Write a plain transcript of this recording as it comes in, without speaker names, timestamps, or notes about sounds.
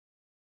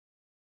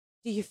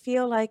Do you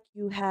feel like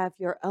you have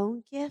your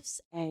own gifts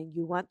and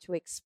you want to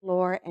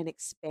explore and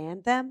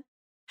expand them?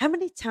 How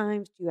many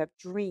times do you have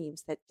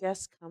dreams that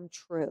just come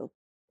true,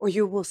 or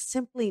you will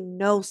simply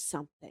know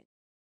something?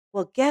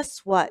 Well, guess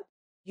what?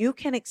 You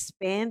can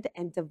expand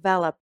and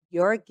develop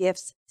your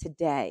gifts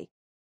today.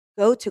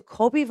 Go to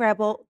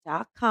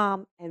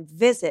colbyrebel.com and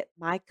visit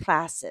my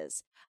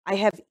classes. I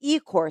have e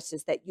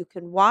courses that you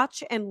can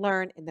watch and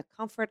learn in the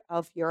comfort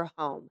of your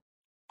home.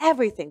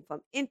 Everything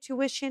from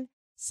intuition,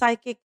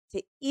 psychic,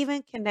 to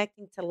even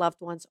connecting to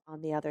loved ones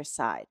on the other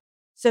side.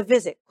 So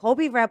visit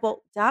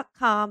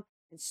colbyrebel.com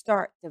and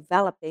start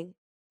developing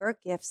your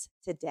gifts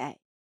today.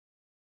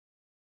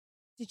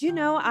 Did you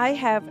know I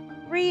have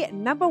three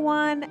number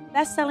one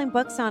best selling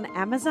books on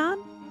Amazon?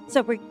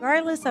 So,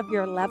 regardless of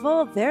your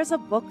level, there's a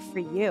book for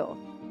you.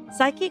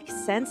 Psychic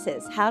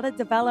Senses: How to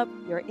Develop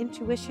Your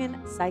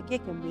Intuition,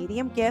 Psychic, and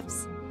Medium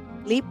Gifts.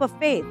 Leap of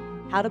Faith: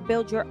 How to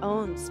Build Your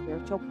Own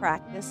Spiritual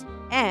Practice.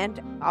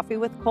 And Coffee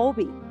with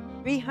Colby: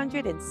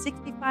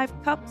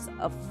 365 Cups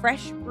of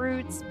Fresh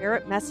Brewed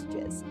Spirit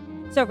Messages.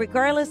 So,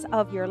 regardless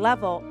of your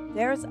level,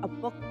 there's a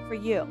book for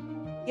you.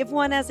 Give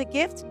one as a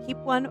gift, keep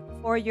one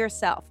for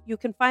yourself. You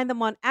can find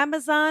them on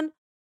Amazon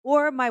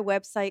or my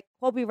website,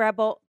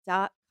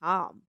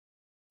 colbyrebel.com.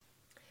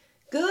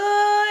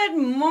 Good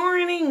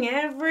morning,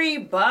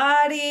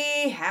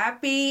 everybody.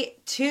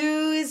 Happy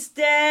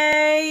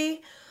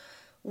Tuesday.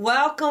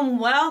 Welcome,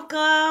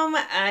 welcome.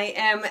 I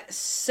am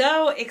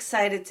so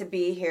excited to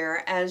be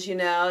here. As you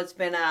know, it's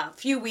been a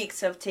few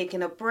weeks of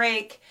taking a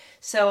break.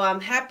 So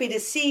I'm happy to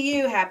see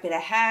you, happy to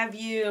have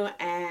you,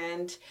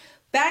 and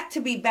back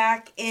to be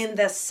back in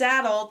the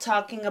saddle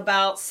talking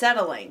about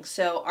settling.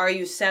 So are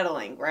you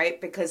settling, right?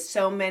 Because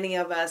so many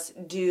of us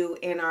do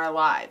in our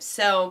lives.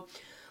 So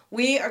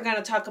we are going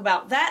to talk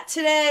about that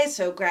today.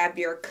 So grab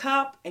your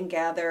cup and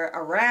gather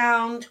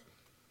around.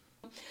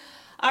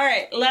 All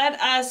right,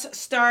 let us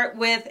start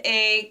with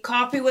a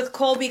Coffee with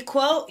Colby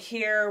quote.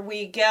 Here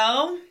we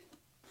go.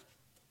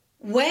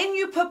 When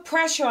you put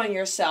pressure on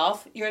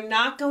yourself, you're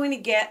not going to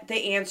get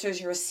the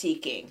answers you're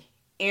seeking.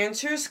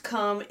 Answers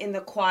come in the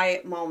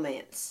quiet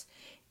moments.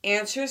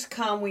 Answers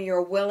come when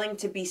you're willing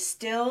to be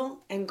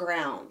still and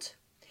ground.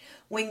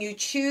 When you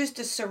choose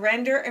to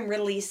surrender and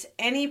release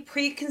any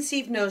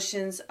preconceived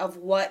notions of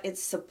what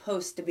it's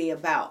supposed to be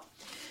about.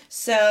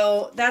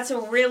 So that's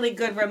a really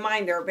good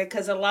reminder,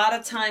 because a lot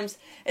of times,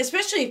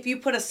 especially if you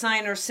put a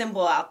sign or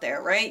symbol out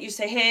there, right? You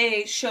say,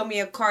 hey, show me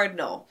a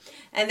cardinal.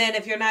 And then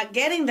if you're not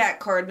getting that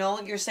cardinal,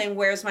 you're saying,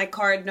 where's my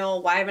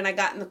cardinal? Why haven't I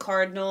gotten the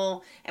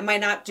cardinal? Am I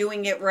not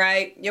doing it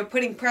right? You're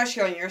putting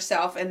pressure on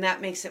yourself, and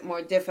that makes it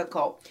more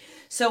difficult.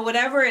 So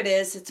whatever it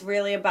is, it's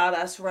really about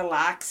us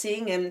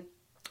relaxing and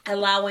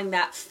allowing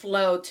that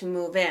flow to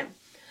move in.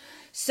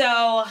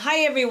 So,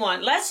 hi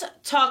everyone. Let's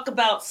talk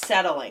about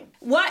settling.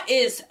 What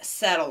is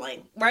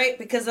settling, right?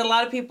 Because a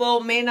lot of people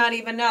may not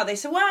even know. They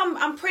say, well,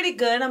 I'm pretty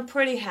good. I'm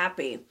pretty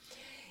happy.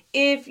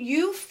 If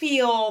you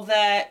feel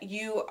that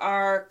you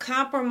are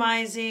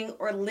compromising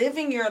or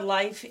living your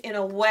life in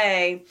a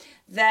way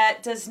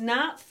that does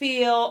not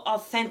feel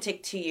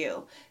authentic to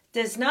you,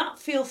 does not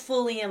feel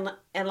fully in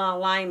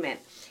alignment,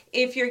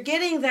 if you're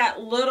getting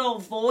that little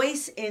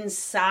voice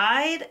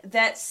inside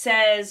that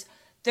says,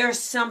 there's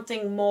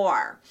something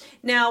more.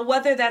 Now,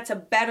 whether that's a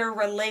better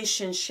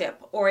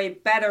relationship or a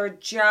better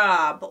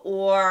job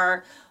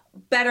or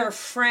better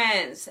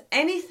friends,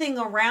 anything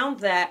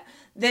around that,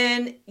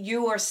 then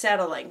you are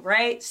settling,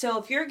 right? So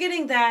if you're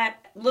getting that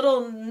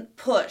little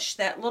push,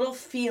 that little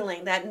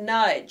feeling, that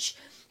nudge,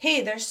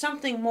 hey, there's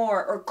something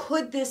more, or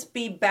could this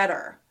be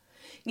better?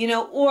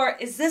 Or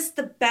is this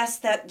the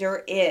best that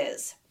there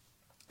is?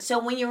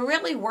 So when you're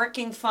really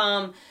working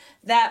from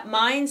that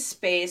mind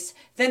space,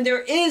 then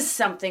there is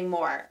something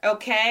more,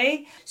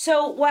 okay?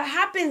 So what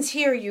happens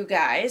here, you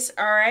guys,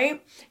 all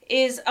right,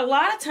 is a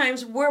lot of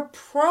times we're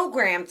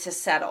programmed to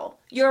settle.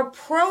 You're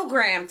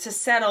programmed to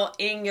settle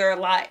in your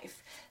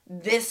life.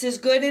 This is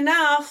good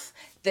enough.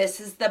 This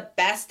is the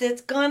best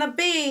it's gonna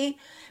be.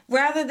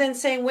 Rather than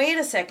saying, wait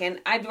a second,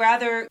 I'd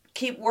rather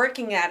keep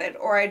working at it,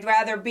 or I'd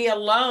rather be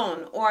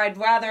alone, or I'd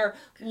rather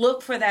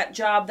look for that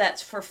job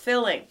that's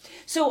fulfilling.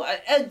 So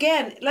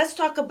again, let's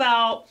talk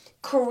about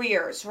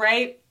careers,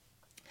 right?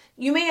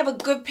 You may have a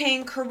good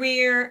paying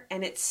career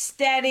and it's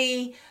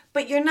steady,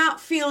 but you're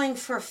not feeling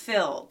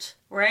fulfilled,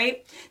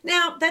 right?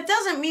 Now, that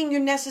doesn't mean you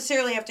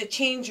necessarily have to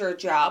change your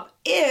job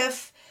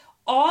if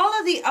all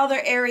of the other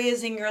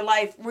areas in your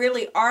life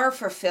really are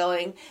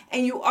fulfilling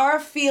and you are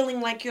feeling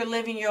like you're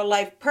living your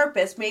life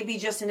purpose, maybe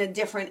just in a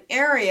different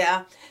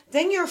area,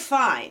 then you're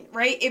fine,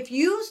 right? If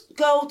you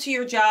go to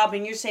your job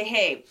and you say,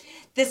 hey,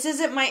 this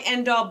isn't my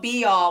end all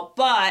be all,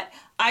 but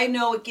I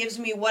know it gives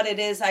me what it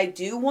is I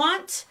do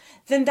want,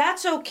 then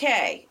that's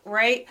okay,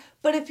 right?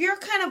 But if you're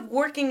kind of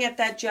working at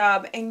that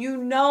job and you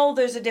know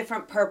there's a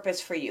different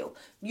purpose for you,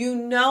 you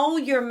know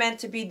you're meant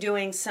to be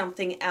doing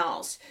something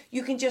else,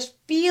 you can just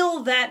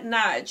feel that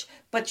nudge,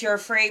 but you're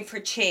afraid for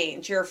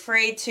change. You're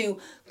afraid to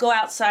go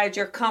outside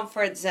your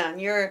comfort zone.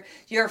 You're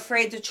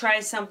afraid to try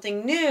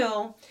something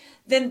new,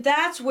 then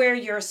that's where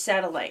you're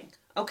settling.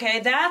 Okay,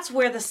 that's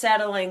where the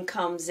settling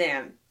comes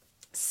in.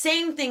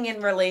 Same thing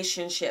in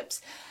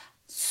relationships.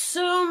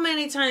 So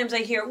many times I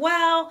hear,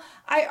 well,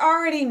 I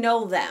already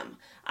know them.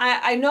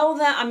 I know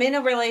that I'm in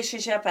a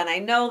relationship and I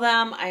know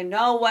them. I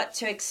know what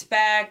to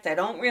expect. I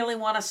don't really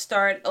want to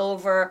start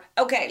over.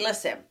 Okay,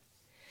 listen.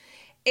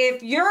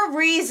 If your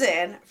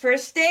reason for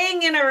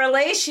staying in a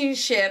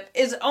relationship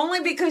is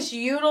only because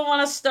you don't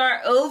want to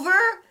start over,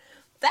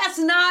 that's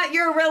not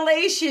your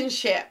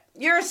relationship.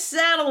 You're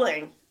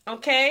settling,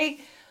 okay?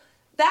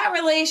 That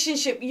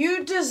relationship,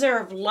 you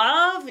deserve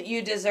love,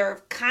 you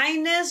deserve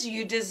kindness,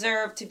 you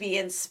deserve to be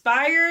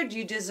inspired,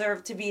 you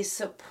deserve to be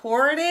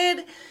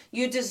supported,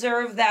 you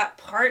deserve that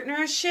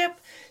partnership.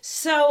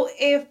 So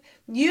if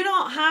you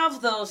don't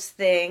have those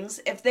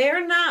things, if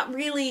they're not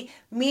really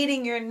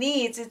meeting your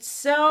needs, it's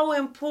so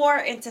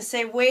important to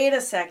say, wait a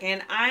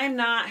second, I'm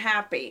not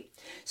happy.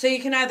 So you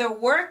can either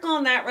work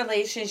on that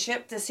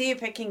relationship to see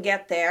if it can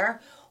get there,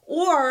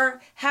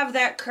 or have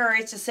that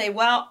courage to say,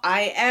 well,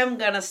 I am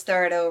going to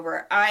start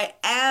over. I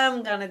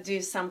am going to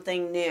do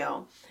something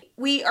new.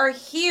 We are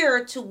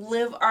here to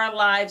live our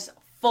lives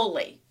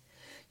fully.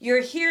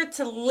 You're here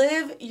to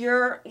live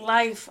your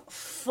life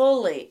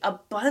fully,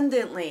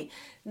 abundantly,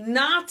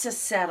 not to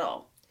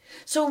settle.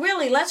 So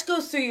really, let's go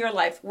through your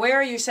life. Where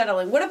are you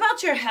settling? What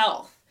about your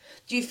health?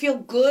 Do you feel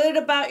good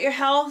about your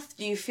health?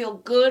 Do you feel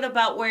good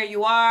about where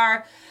you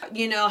are?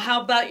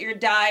 How about your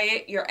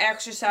diet, your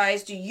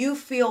exercise? Do you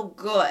feel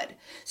good?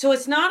 So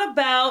it's not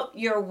about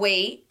your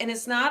weight and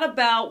it's not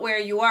about where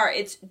you are.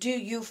 It's, do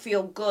you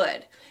feel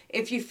good?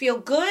 If you feel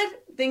good,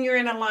 then you're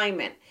in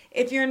alignment.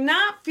 If you're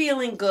not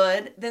feeling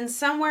good, then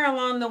somewhere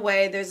along the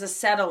way, there's a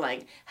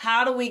settling.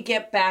 How do we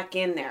get back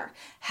in there?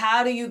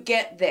 How do you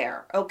get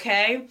there?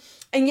 Okay?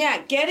 And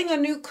yeah, getting a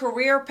new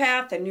career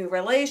path, a new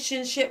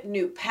relationship,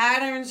 new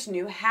patterns,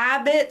 new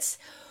habits,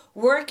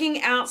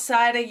 working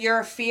outside of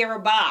your fear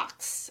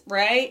box,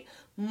 right?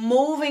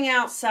 Moving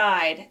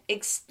outside,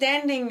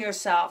 extending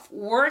yourself,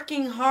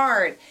 working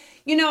hard.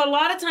 A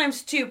lot of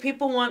times too,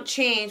 people want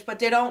change, but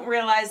they don't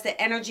realize the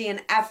energy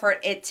and effort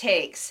it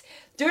takes.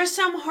 There's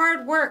some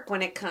hard work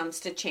when it comes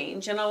to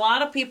change, and a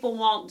lot of people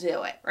won't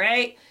do it,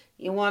 right?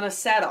 You want to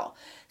settle.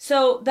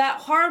 So that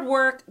hard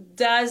work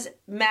does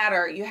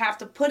matter. You have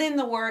to put in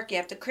the work. You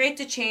have to create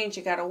the change.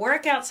 You got to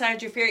work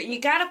outside your fear. You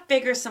got to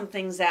figure some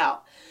things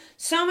out.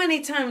 So many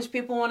times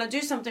people want to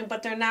do something,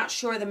 but they're not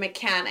sure of the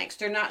mechanics.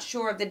 They're not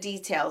sure of the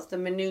details, the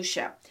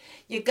minutia.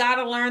 You got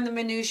to learn the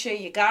minutia.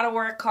 You got to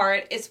work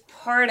hard. It's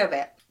part of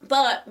it.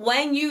 But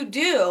when you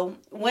do,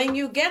 when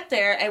you get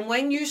there and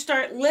when you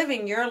start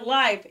living your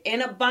life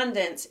in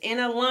abundance, in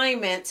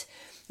alignment,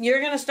 you're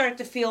going to start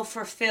to feel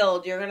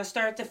fulfilled. You're going to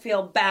start to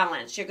feel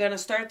balanced. You're going to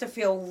start to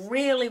feel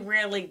really,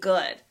 really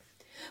good.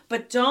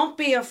 But don't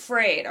be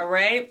afraid, all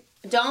right?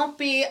 Don't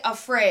be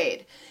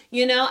afraid,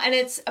 and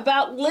it's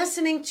about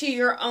listening to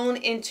your own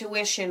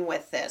intuition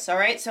with this, all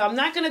right? So I'm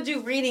not going to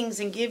do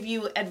readings and give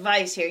you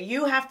advice here.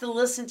 You have to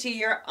listen to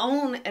your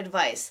own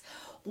advice.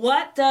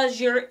 What does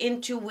your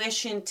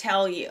intuition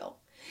tell you?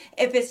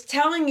 If it's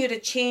telling you to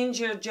change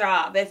your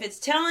job, if it's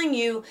telling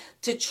you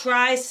to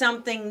try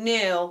something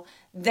new,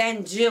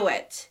 then do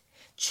it.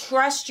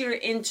 Trust your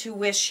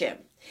intuition.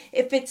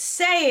 If it's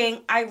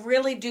saying, I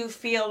really do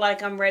feel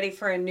like I'm ready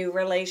for a new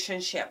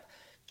relationship,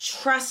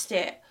 trust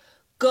it.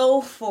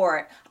 Go for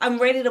it. I'm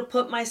ready to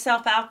put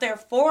myself out there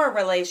for a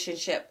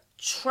relationship.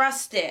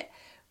 Trust it.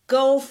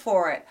 Go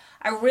for it.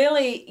 I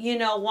really,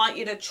 want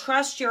you to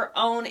trust your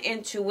own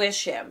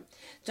intuition.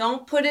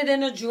 Don't put it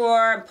in a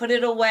drawer and put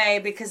it away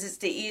because it's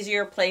the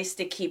easier place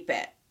to keep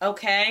it.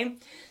 Okay?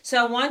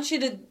 So I want you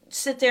to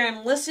sit there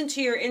and listen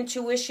to your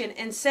intuition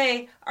and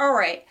say, all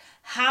right,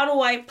 how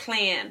do I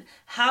plan?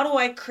 How do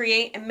I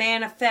create and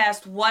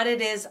manifest what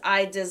it is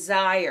I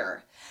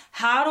desire?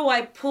 How do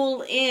I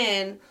pull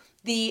in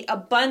the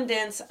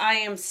abundance I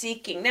am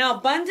seeking? Now,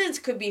 abundance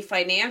could be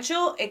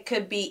financial, it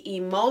could be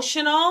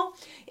emotional,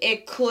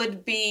 it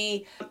could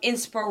be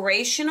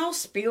inspirational,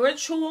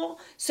 spiritual.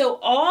 So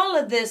all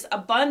of this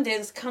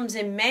abundance comes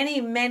in many,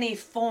 many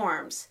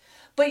forms.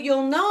 But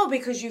you'll know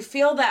because you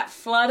feel that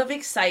flood of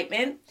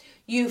excitement,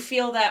 you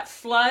feel that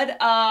flood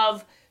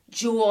of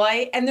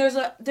joy, and there's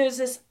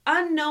this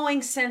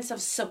unknowing sense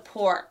of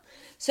support.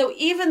 So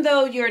even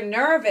though you're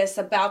nervous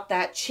about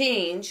that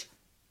change,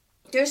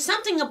 there's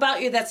something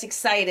about you that's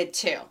excited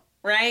too,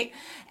 right?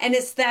 And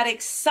it's that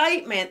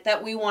excitement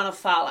that we want to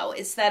follow.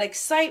 It's that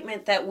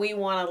excitement that we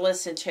want to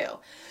listen to.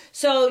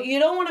 So you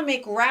don't want to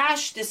make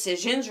rash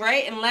decisions,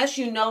 right? Unless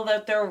you know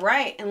that they're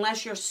right,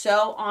 unless you're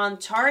so on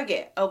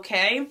target,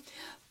 okay?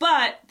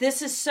 But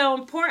this is so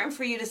important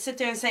for you to sit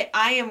there and say,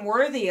 I am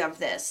worthy of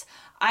this.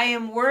 I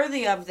am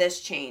worthy of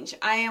this change.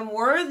 I am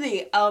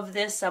worthy of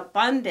this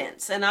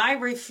abundance, and I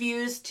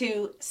refuse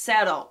to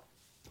settle.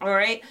 All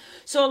right.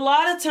 So a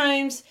lot of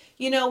times,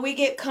 we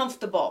get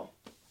comfortable.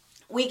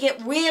 We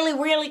get really,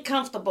 really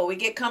comfortable. We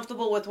get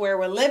comfortable with where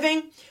we're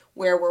living,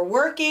 where we're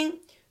working,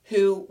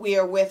 who we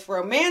are with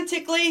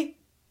romantically.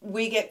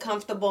 We get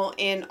comfortable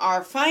in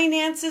our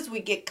finances. We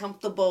get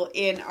comfortable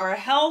in our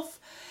health.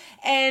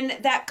 And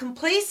that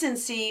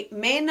complacency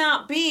may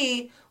not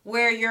be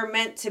where you're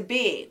meant to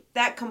be.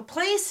 That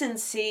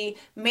complacency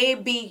may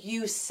be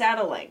you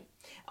settling.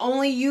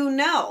 Only you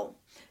know.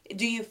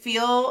 Do you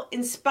feel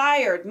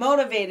inspired,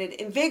 motivated,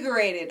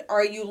 invigorated?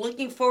 Are you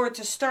looking forward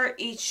to start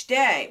each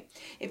day?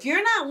 If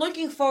you're not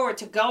looking forward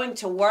to going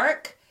to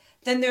work,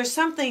 then there's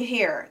something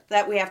here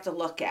that we have to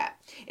look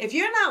at. If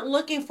you're not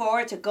looking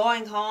forward to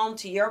going home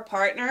to your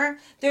partner,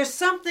 there's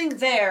something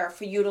there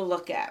for you to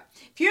look at.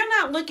 If you're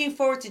not looking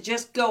forward to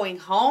just going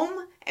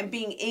home and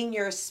being in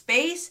your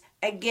space,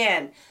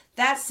 again,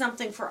 that's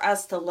something for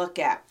us to look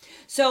at.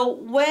 So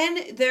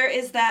when there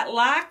is that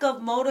lack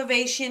of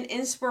motivation,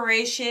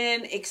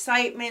 inspiration,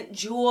 excitement,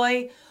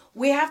 joy,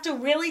 we have to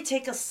really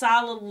take a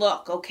solid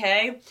look,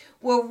 okay?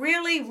 We're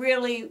really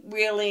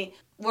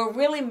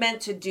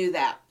meant to do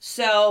that.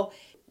 So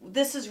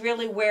this is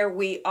really where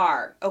we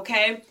are,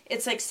 okay?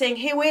 It's like saying,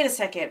 hey, wait a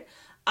second.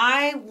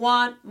 I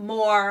want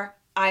more.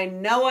 I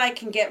know I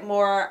can get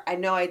more. I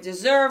know I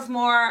deserve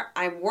more.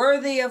 I'm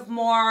worthy of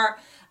more.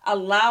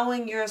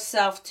 Allowing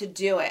yourself to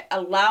do it.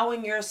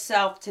 Allowing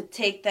yourself to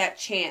take that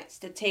chance,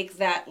 to take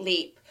that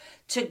leap,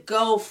 to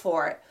go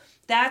for it.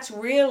 That's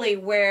really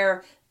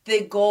where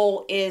the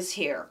goal is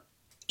here.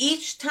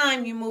 Each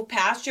time you move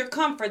past your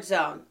comfort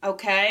zone,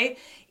 okay?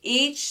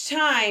 Each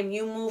time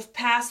you move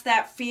past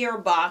that fear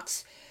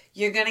box,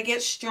 you're going to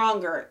get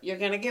stronger. You're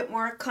going to get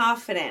more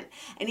confident.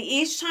 And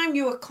each time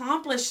you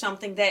accomplish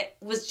something that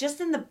was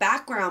just in the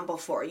background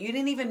before, you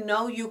didn't even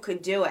know you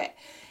could do it,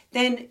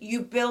 then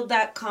you build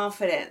that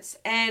confidence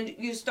and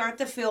you start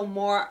to feel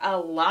more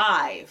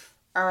alive,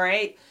 all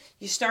right?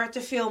 You start to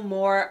feel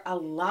more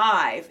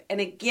alive. And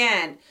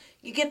again,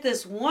 you get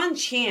this one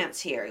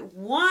chance here,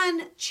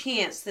 one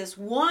chance, this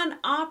one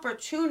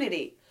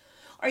opportunity.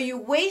 Are you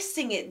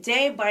wasting it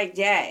day by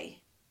day?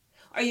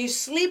 Are you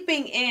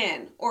sleeping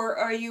in, or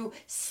are you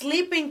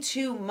sleeping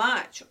too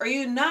much? Are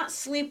you not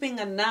sleeping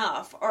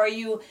enough? Are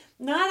you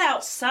not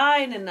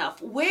outside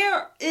enough?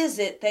 Where is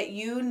it that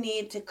you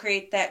need to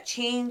create that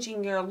change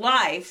in your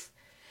life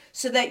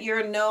so that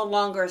you're no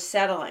longer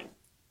settling?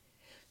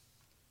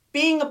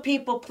 Being a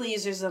people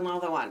pleaser is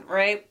another one,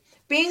 right?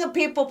 Being a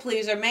people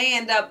pleaser may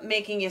end up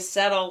making you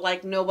settle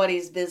like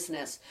nobody's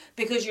business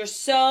because you're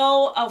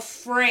so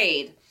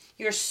afraid.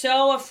 You're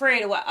so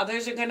afraid of what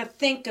others are going to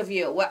think of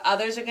you, what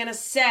others are going to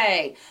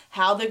say,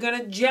 how they're going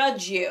to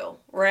judge you,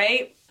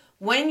 right?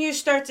 When you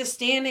start to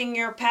stand in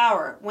your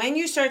power, when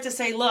you start to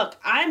say, look,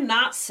 I'm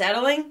not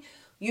settling.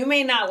 You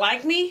may not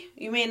like me.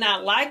 You may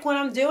not like what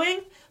I'm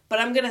doing, but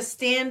I'm going to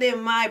stand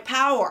in my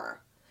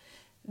power.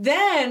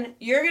 Then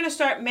you're going to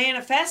start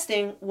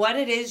manifesting what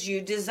it is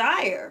you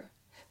desire.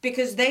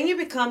 Because then you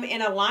become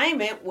in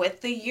alignment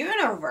with the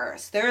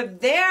universe. They're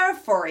there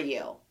for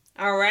you,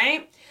 all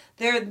right?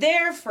 They're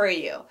there for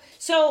you.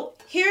 So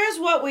here's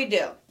what we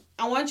do.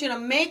 I want you to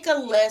make a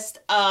list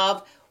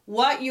of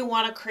what you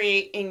want to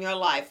create in your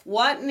life.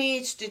 What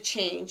needs to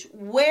change?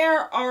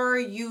 Where are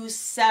you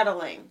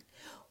settling?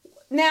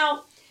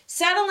 Now,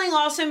 settling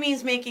also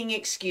means making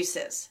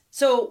excuses.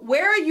 So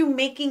where are you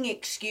making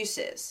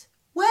excuses?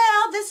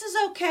 Well, this is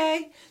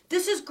okay.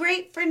 This is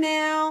great for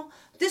now.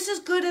 This is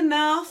good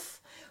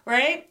enough,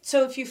 right?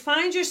 So if you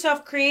find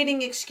yourself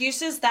creating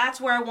excuses, that's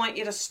where I want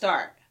you to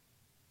start.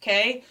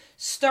 Okay,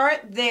 start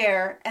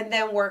there and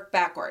then work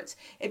backwards.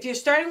 If you're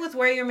starting with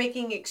where you're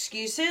making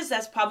excuses,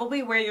 that's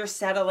probably where you're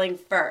settling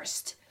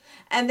first.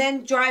 And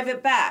then drive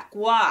it back.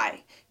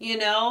 Why? You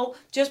know,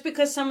 just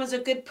because someone's a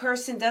good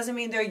person doesn't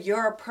mean they're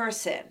your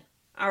person.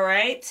 All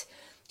right?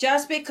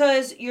 Just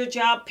because your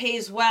job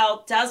pays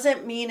well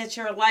doesn't mean it's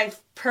your life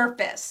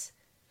purpose.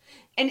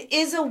 And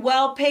is a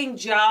well-paying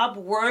job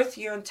worth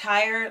your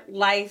entire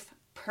life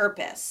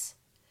purpose?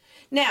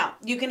 Now,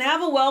 you can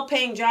have a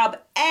well-paying job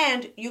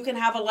and you can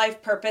have a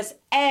life purpose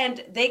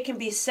and they can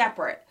be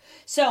separate.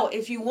 So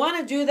if you want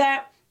to do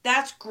that,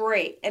 that's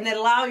great and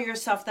allow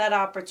yourself that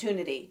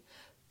opportunity.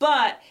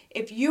 But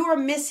if you are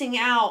missing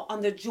out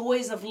on the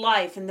joys of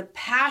life and the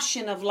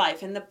passion of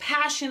life and the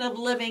passion of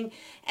living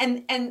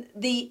and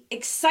the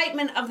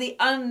excitement of the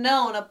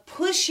unknown, of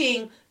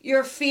pushing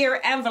your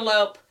fear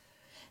envelope,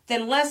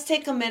 then let's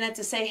take a minute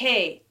to say,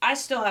 hey, I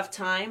still have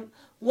time.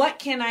 What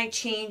can I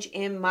change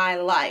in my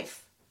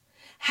life?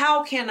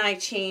 How can I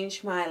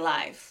change my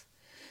life?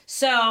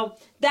 So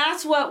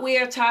that's what we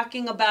are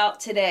talking about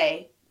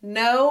today.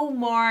 No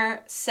more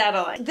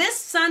settling. This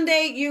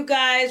Sunday, you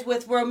guys,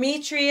 with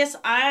Rometrius,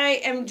 I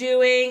am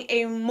doing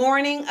a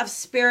morning of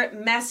spirit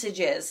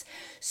messages.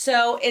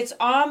 So it's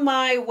on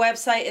my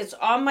website. It's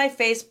on my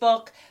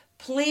Facebook.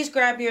 Please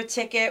grab your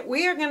ticket.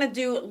 We are going to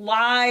do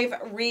live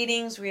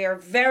readings. We are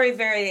very,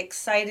 very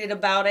excited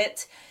about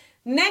it.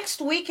 Next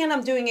weekend,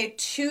 I'm doing a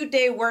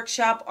 2-day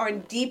workshop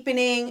on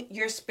deepening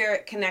your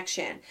spirit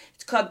connection.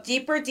 It's called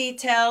Deeper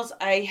Details.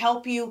 I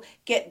help you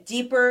get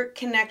deeper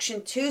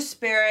connection to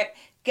spirit,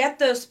 get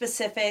those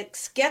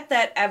specifics, get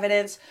that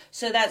evidence.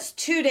 So that's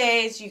 2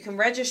 days. You can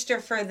register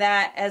for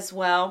that as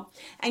well.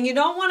 And you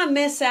don't want to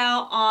miss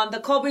out on the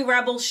Colby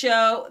Rebel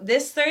Show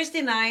this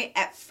Thursday night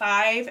at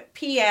 5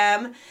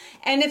 p.m.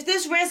 And if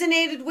this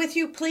resonated with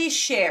you, please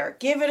share.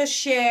 Give it a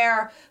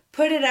share.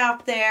 Put it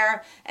out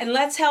there, and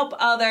let's help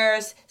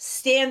others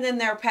stand in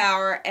their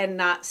power and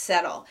not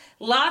settle.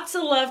 Lots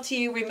of love to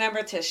you.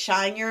 Remember to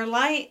shine your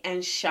light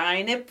and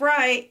shine it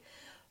bright.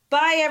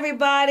 Bye,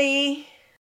 everybody.